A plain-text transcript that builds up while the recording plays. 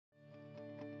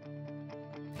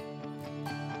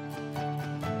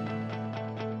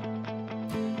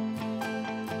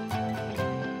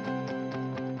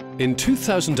In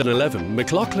 2011,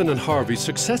 McLaughlin and Harvey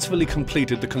successfully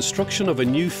completed the construction of a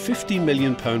new £50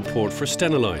 million port for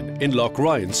Stena Line in Loch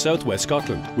in southwest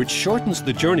Scotland, which shortens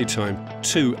the journey time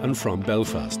to and from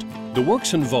Belfast. The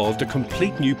works involved a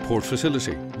complete new port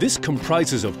facility. This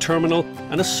comprises of terminal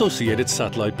and associated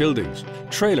satellite buildings,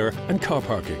 trailer and car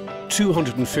parking,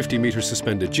 250-metre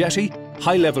suspended jetty,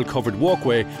 high-level covered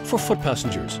walkway for foot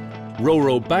passengers,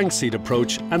 ro-ro bank seat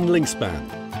approach and link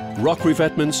span, rock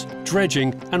revetments,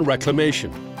 dredging and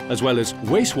reclamation, as well as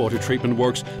wastewater treatment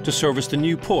works to service the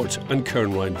new port and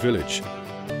Cairnryan village.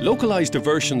 Localised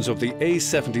diversions of the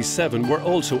A77 were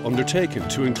also undertaken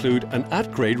to include an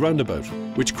at-grade roundabout,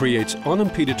 which creates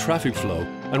unimpeded traffic flow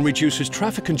and reduces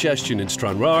traffic congestion in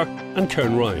Stranraer and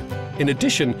Cairnryan. In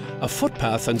addition, a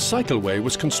footpath and cycleway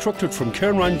was constructed from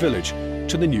Cairnryan village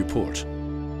to the new port.